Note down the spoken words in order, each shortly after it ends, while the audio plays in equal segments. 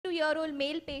30-year-old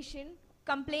male patient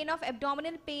complain of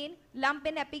abdominal pain, lump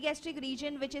in epigastric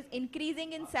region which is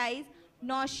increasing in size,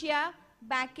 nausea,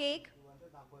 backache.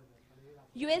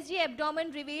 USG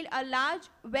abdomen revealed a large,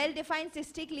 well-defined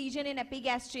cystic lesion in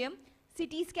epigastrium.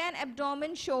 CT scan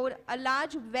abdomen showed a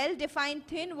large, well-defined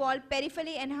thin wall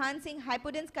peripherally enhancing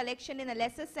hypodense collection in a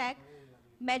lesser sac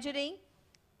measuring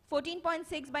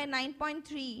 14.6 by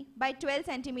 9.3 by 12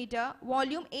 centimeter,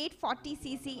 volume 840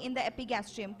 cc in the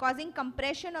epigastrium, causing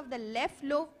compression of the left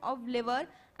lobe of liver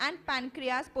and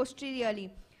pancreas posteriorly,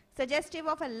 suggestive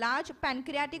of a large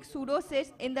pancreatic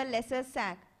pseudocyst in the lesser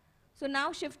sac. So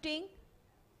now shifting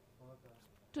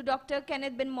to Dr.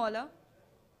 Kenneth Binmoeller.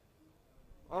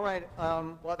 All right,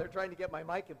 while they're trying to get my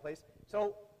mic in place.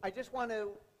 So I just want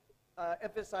to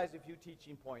emphasize a few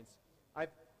teaching points. I've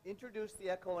introduced the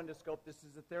echo endoscope. This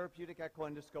is a therapeutic echo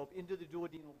endoscope into the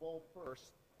duodenal bowl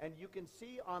first. And you can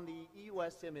see on the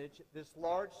EUS image this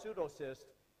large pseudocyst.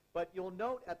 But you'll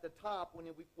note at the top, when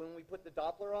we put the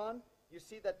Doppler on, you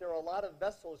see that there are a lot of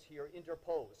vessels here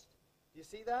interposed. Do you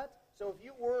see that? So if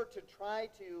you were to try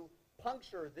to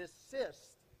puncture this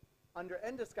cyst under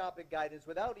endoscopic guidance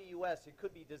without EUS, it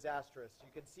could be disastrous. You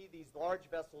can see these large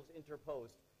vessels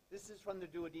interposed. This is from the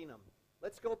duodenum.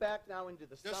 Let's go back now into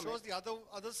the stomach. Just shows the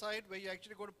other side where you're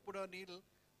actually going to put a needle.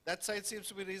 That side seems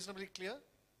to be reasonably clear.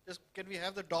 Just can we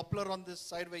have the Doppler on this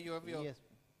side where you have your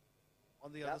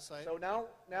on the other side? So now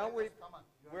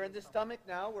we're in the stomach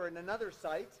now. We're in another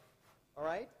site. All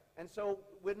right. And so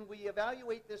when we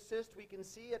evaluate this cyst, we can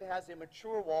see it has a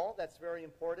mature wall. That's very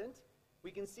important.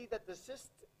 We can see that the cyst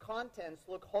contents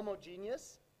look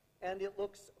homogeneous, and it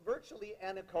looks virtually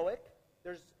anechoic.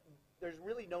 There's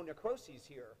really no necroses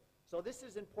here. So this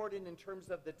is important in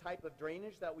terms of the type of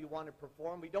drainage that we want to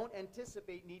perform. We don't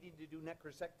anticipate needing to do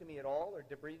necrosectomy at all or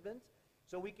debridement.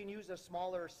 So we can use a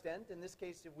smaller stent. In this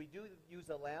case, if we do use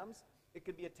a LAMS, it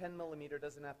could be a 10 millimeter. It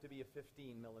doesn't have to be a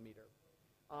 15 millimeter.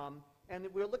 And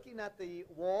we're looking at the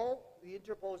wall, the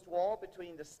interposed wall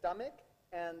between the stomach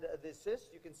and the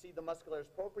cyst. You can see the muscularis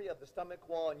propria of the stomach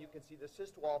wall, and you can see the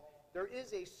cyst wall. There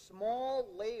is a small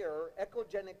layer,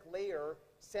 echogenic layer,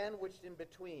 sandwiched in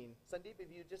between. Sandeep,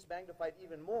 if you just magnified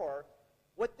even more,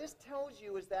 what this tells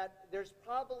you is that there's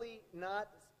probably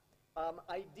not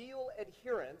ideal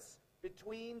adherence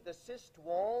between the cyst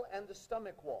wall and the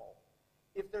stomach wall.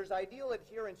 If there's ideal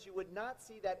adherence, you would not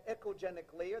see that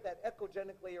echogenic layer. That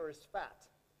echogenic layer is fat.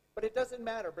 But it doesn't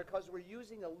matter because we're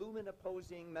using a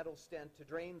lumen-opposing metal stent to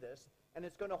drain this, and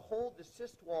it's going to hold the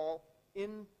cyst wall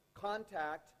in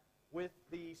contact with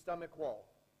the stomach wall.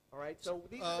 All right, so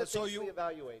these are the things we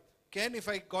evaluate. Ken, if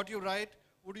I got you right,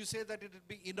 would you say that it would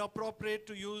be inappropriate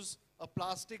to use a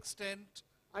plastic stent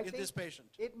in this patient?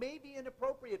 It may be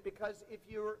inappropriate because if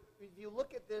you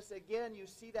look at this again, you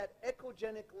see that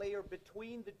echogenic layer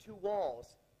between the two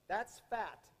walls. That's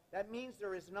fat. That means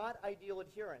there is not ideal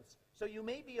adherence. So you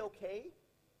may be okay,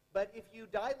 but if you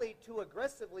dilate too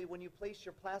aggressively when you place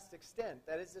your plastic stent,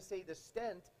 that is to say the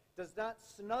stent does not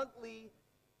snugly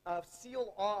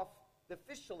seal off the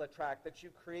fistula tract that you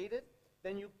created,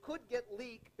 then you could get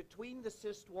leak between the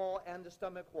cyst wall and the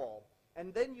stomach wall.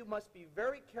 And then you must be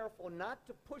very careful not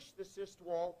to push the cyst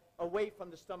wall away from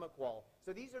the stomach wall.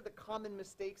 So these are the common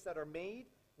mistakes that are made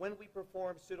when we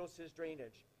perform pseudocyst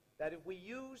drainage. That if we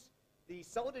use the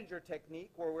Seldinger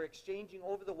technique, where we're exchanging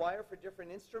over the wire for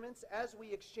different instruments, as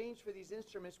we exchange for these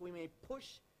instruments, we may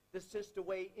push the cyst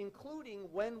away, including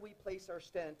when we place our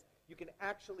stent. You can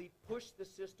actually push the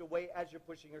cyst away as you're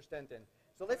pushing your stent in.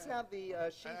 So let's have the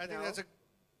sheet I think that's a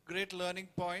great learning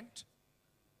point.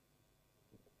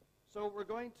 So we're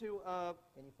going to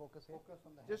can you focus here?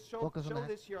 Just show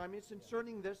this here. I'm just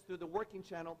inserting this through the working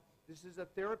channel. This is a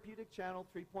therapeutic channel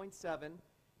 3.7.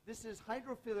 This is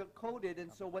hydrophilic coated,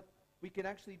 and so what we can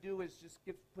actually do is just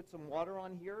put some water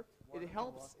on here. It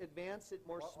helps advance it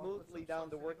more smoothly down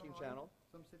the working channel.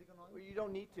 Some silicone oil? Well, you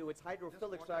don't need to. It's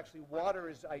hydrophilic, so actually water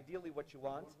is ideally what you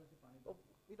want. Well,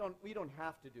 we don't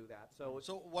have to do that. So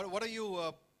what are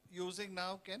you using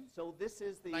now, Ken? So this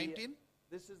is the 19?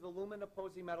 This is the lumen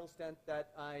opposing metal stent that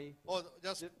I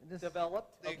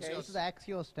developed. Okay. This is the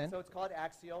AXIOS stent. So it's called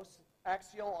AXIOS.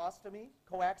 Axial-ostomy,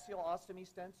 coaxial ostomy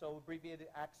stent, so abbreviated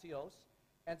AXIOS.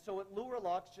 And so it luer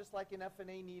locks just like an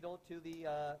FNA needle to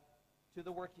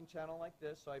the working channel like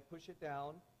this. So I push it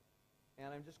down,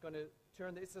 and I'm just going to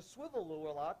turn. It's a swivel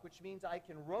luer lock, which means I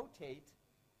can rotate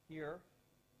here.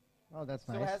 Oh, that's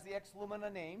nice. So it has the Ex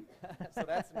Lumina name, so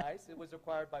that's nice. It was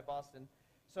acquired by Boston.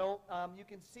 So you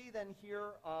can see then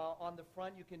here on the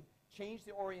front, you can change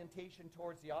the orientation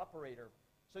towards the operator.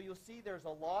 So you'll see there's a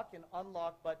lock and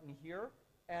unlock button here,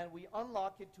 and we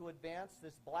unlock it to advance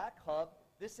this black hub.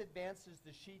 This advances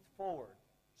the sheath forward.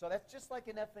 So that's just like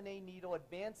an FNA needle,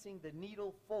 advancing the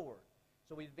needle forward.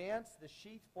 So we advance the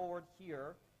sheath forward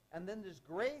here, and then this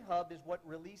gray hub is what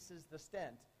releases the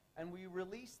stent. And we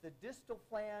release the distal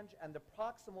flange and the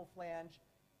proximal flange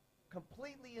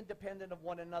completely independent of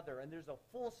one another, and there's a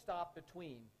full stop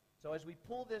between. So as we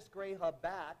pull this gray hub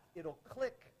back, it'll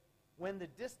click when the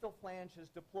distal flange is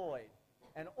deployed.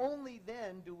 And only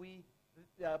then do we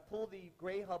pull the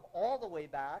gray hub all the way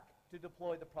back to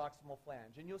deploy the proximal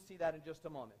flange. And you'll see that in just a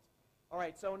moment. All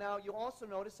right, so now you'll also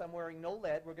notice I'm wearing no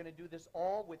lead. We're going to do this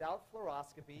all without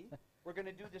fluoroscopy. We're going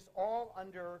to do this all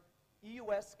under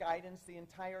EUS guidance the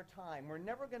entire time. We're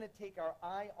never going to take our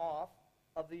eye off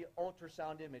of the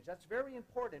ultrasound image. That's very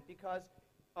important because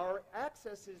our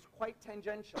access is quite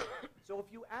tangential. So if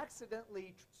you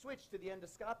accidentally switch to the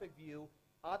endoscopic view,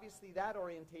 obviously that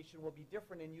orientation will be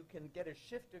different and you can get a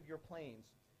shift of your planes.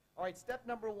 All right, step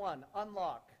number 1,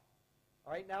 unlock.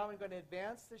 All right, now I'm going to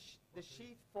advance the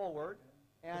sheath forward,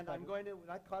 and I'm going to,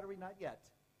 not cautery, not yet.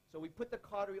 So we put the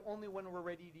cautery only when we're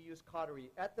ready to use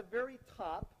cautery. At the very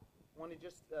top, I want to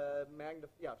just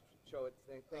show it.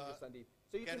 Thank you, Sandeep.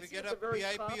 So you Can can we see get at a the very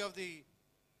PIP top, of the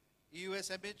EUS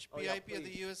image? Oh, yeah, PIP of the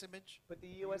please. EUS image? put the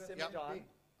EUS image on. big.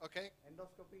 Okay.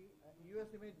 Endoscopy,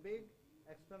 US image big,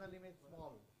 external image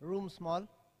small. Room small.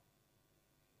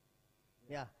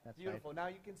 Yeah, that's Beautiful. Now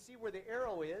you can see where the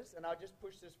arrow is, and I'll just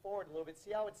push this forward a little bit.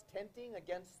 See how it's tenting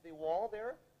against the wall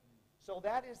there? So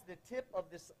that is the tip of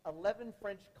this 11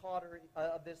 French cautery,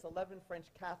 of this 11 French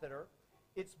catheter.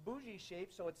 It's bougie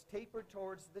shaped, so it's tapered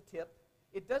towards the tip.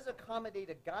 It does accommodate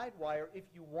a guide wire if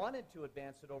you wanted to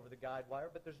advance it over the guide wire,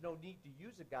 but there's no need to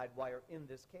use a guide wire in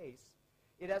this case.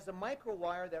 It has a micro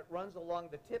wire that runs along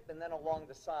the tip and then along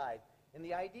the side. And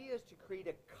the idea is to create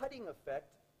a cutting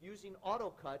effect using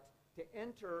AutoCut to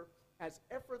enter as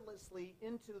effortlessly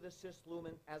into the cyst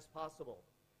lumen as possible.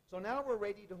 So now we're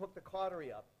ready to hook the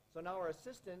cautery up. So now our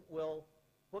assistant will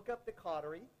hook up the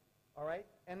cautery, all right?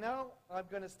 And now I'm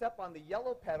going to step on the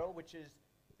yellow pedal, which is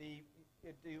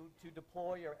to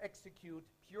deploy or execute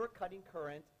pure cutting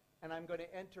current, and I'm going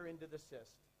to enter into the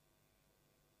cyst.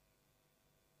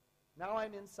 Now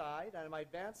I'm inside, and I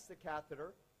advance the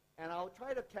catheter, and I'll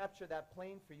try to capture that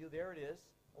plane for you. There it is,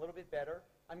 a little bit better.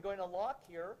 I'm going to lock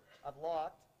here. I've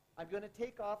locked. I'm going to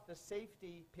take off the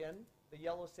safety pin, the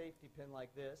yellow safety pin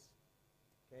like this.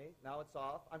 Okay, now it's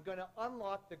off. I'm going to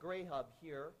unlock the gray hub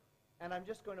here, and I'm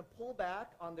just going to pull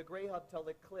back on the gray hub till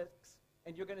it clicks,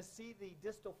 and you're going to see the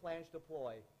distal flange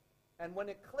deploy. And when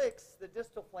it clicks, the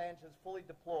distal flange is fully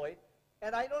deployed,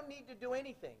 and I don't need to do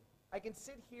anything. I can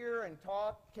sit here and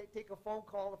talk, take a phone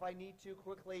call if I need to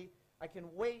quickly. I can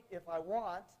wait if I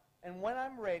want, and when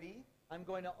I'm ready, I'm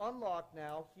going to unlock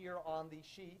now here on the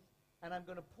sheath, and I'm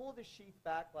going to pull the sheath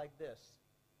back like this.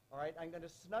 All right, I'm going to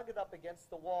snug it up against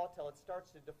the wall till it starts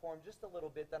to deform just a little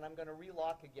bit, then I'm going to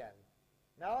relock again.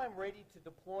 Now I'm ready to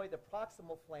deploy the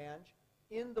proximal flange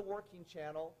in the working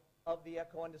channel of the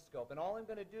echo endoscope. And all I'm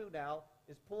going to do now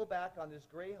is pull back on this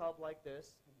gray hub like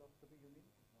this. Endoscopy you need?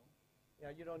 No.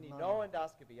 Yeah, you don't need No. no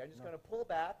endoscopy. I'm just going to pull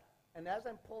back, and as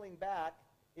I'm pulling back,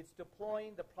 it's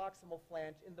deploying the proximal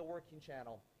flange in the working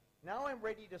channel. Now I'm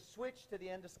ready to switch to the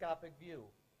endoscopic view.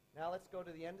 Now let's go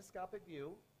to the endoscopic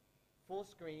view, full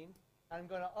screen. I'm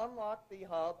going to unlock the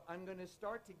hub. I'm going to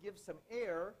start to give some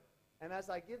air, and as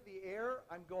I give the air,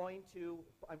 I'm going to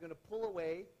pull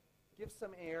away, give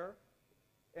some air,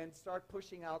 and start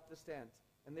pushing out the stent.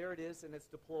 And there it is, and it's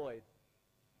deployed.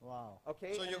 Wow.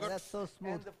 Okay, So and you it's- got- That's so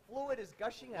smooth. and the fluid is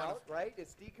gushing out, right?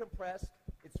 It's decompressed.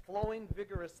 It's flowing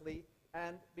vigorously.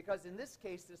 And because in this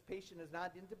case, this patient is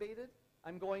not intubated,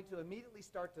 I'm going to immediately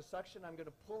start to suction. I'm going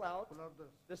to pull out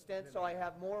the stent so I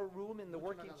have more room in the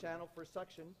working channel for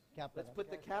suction. Cap Let's on.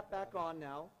 put the cap back on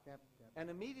now. Cap. And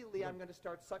immediately I'm going to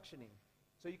start suctioning.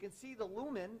 So you can see the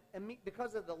lumen,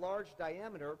 because of the large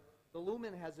diameter, the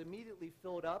lumen has immediately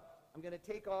filled up. I'm going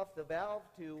to take off the valve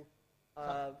to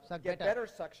Suck get better. better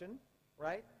suction,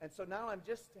 right? And so now I'm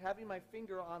just having my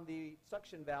finger on the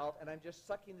suction valve, and I'm just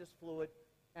sucking this fluid.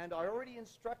 And I already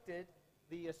instructed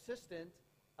the assistant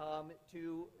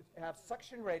to have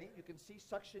suction ready. You can see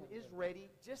suction is ready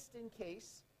just in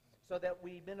case, so that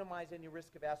we minimize any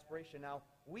risk of aspiration. Now,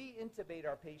 we intubate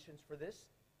our patients for this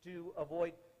to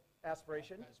avoid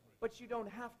aspiration, but you don't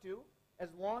have to as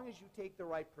long as you take the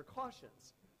right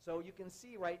precautions. So you can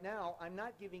see right now, I'm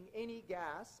not giving any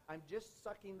gas. I'm just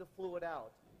sucking the fluid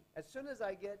out. As soon as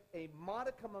I get a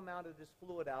modicum amount of this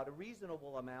fluid out, a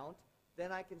reasonable amount,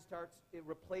 then I can start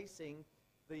replacing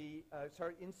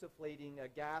start insufflating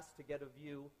gas to get a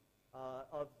view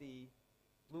of the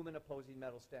lumen opposing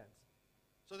metal stents.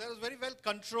 So that was very well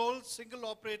controlled, single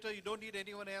operator. You don't need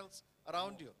anyone else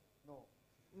around you. No.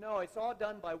 No, it's all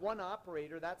done by one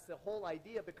operator. That's the whole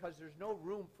idea, because there's no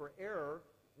room for error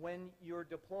when you're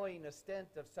deploying a stent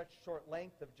of such short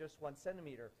length of just 1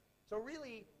 centimeter. So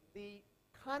really, the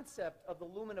concept of the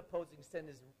lumen-opposing stent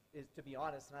is, to be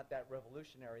honest, not that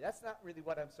revolutionary. That's not really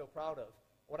what I'm so proud of.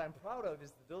 What I'm proud of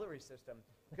is the delivery system,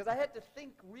 because I had to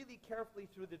think really carefully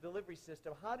through the delivery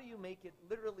system. How do you make it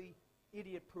literally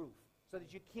idiot-proof so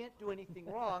that you can't do anything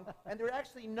wrong? And there are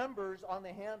actually numbers on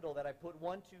the handle that I put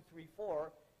 1, 2, 3,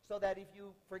 4, so that if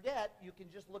you forget, you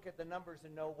can just look at the numbers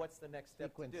and know what's the next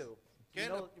step to do.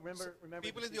 Ken, Remember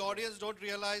people in the audience don't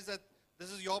realize that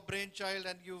this is your brainchild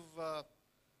and you've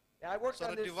yeah, I worked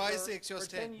sort on of this devised the for AXIOS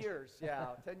 10 years. Yeah,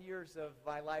 10 years of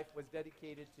my life was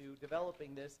dedicated to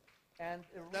developing this. And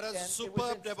That is and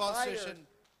superb demonstration.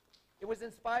 It was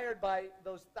inspired by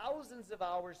those thousands of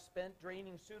hours spent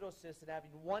draining pseudocysts and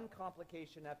having one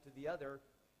complication after the other.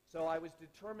 So I was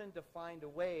determined to find a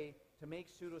way to make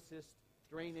pseudocyst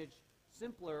drainage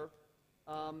simpler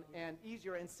and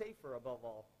easier and safer above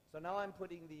all. So now I'm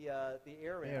putting the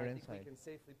air in. I think we can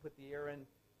safely put the air in,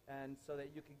 and so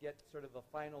that you can get sort of a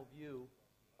final view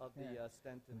of the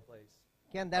stent in place.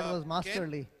 Ken, that was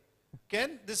masterly.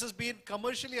 Ken, this has been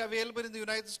commercially available in the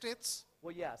United States?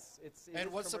 Well, yes.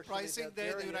 And what's the pricing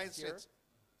there in the United States?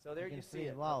 So there you see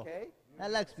it, wow. okay?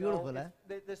 That looks beautiful, eh?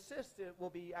 The cyst will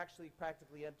be actually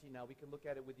practically empty now. We can look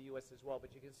at it with the US as well,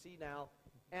 but you can see now.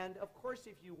 And of course,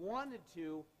 if you wanted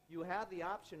to, you have the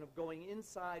option of going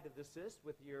inside of the cyst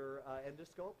with your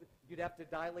endoscope. You'd have to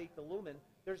dilate the lumen.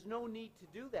 There's no need to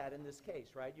do that in this case,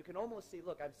 right? You can almost see,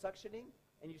 look, I'm suctioning,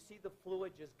 and you see the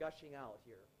fluid just gushing out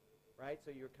here, right?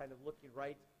 So you're kind of looking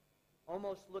right,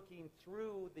 almost looking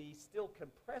through the still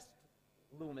compressed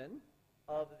lumen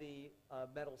of the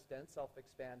metal stent,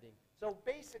 self-expanding. So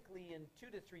basically, in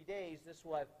 2 to 3 days, this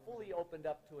will have fully opened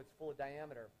up to its full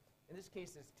diameter. In this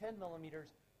case, it's 10 millimeters.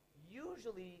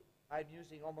 Usually, I'm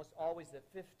using almost always at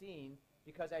 15,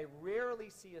 because I rarely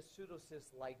see a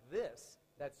pseudocyst like this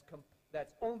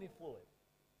that's only fluid.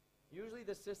 Usually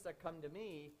the cysts that come to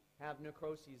me have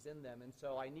necroses in them, and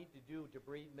so I need to do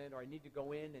debridement, or I need to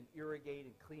go in and irrigate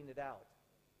and clean it out.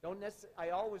 I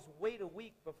always wait a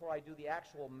week before I do the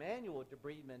actual manual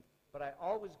debridement, but I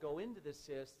always go into the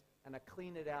cyst and I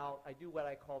clean it out. I do what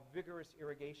I call vigorous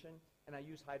irrigation, and I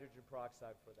use hydrogen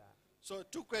peroxide for that. So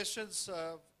 2 questions,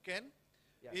 Ken.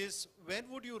 Yes. Is when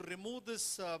would you remove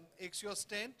this AXIOS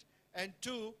stent? And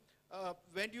 2,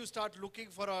 when do you start looking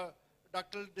for a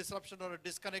ductal disruption or a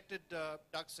disconnected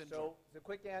duct syndrome? So the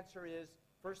quick answer is,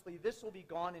 firstly, this will be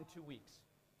gone in 2 weeks.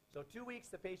 So 2 weeks,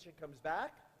 the patient comes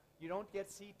back. You don't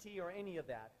get CT or any of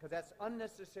that, because that's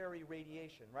unnecessary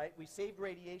radiation, right? We saved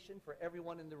radiation for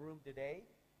everyone in the room today,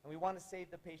 and we want to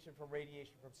save the patient from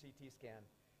radiation from CT scan.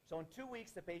 So in 2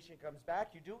 weeks, the patient comes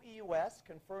back. You do EUS,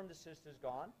 confirm the cyst is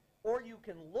gone, or you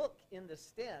can look in the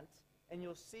stent, and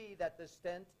you'll see that the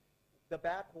stent, the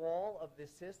back wall of the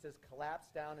cyst has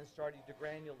collapsed down and started to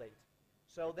granulate.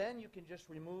 So then you can just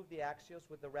remove the AXIOS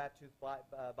with the rat tooth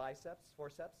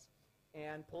forceps,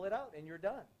 and pull it out, and you're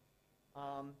done.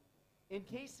 In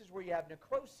cases where you have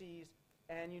necroses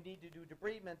and you need to do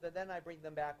debridement, then I bring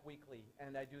them back weekly,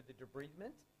 and I do the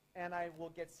debridement, and I will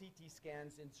get CT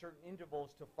scans in certain intervals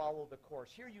to follow the course.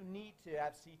 Here you need to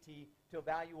have CT to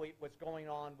evaluate what's going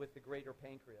on with the greater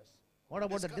pancreas. What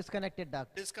about the disconnected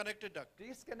duct? Disconnected duct.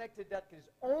 Disconnected duct is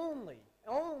only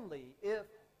if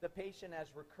the patient has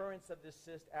recurrence of this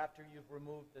cyst after you've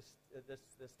removed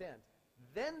the stent.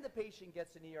 Then the patient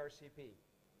gets an ERCP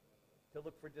to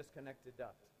look for disconnected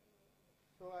duct.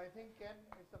 So I think, Ken,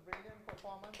 it's a brilliant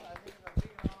performance. I think it's a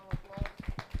big round of applause.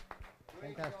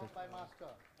 Great Fantastic. job by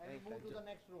Master. And we move to the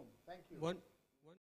next room. Thank you.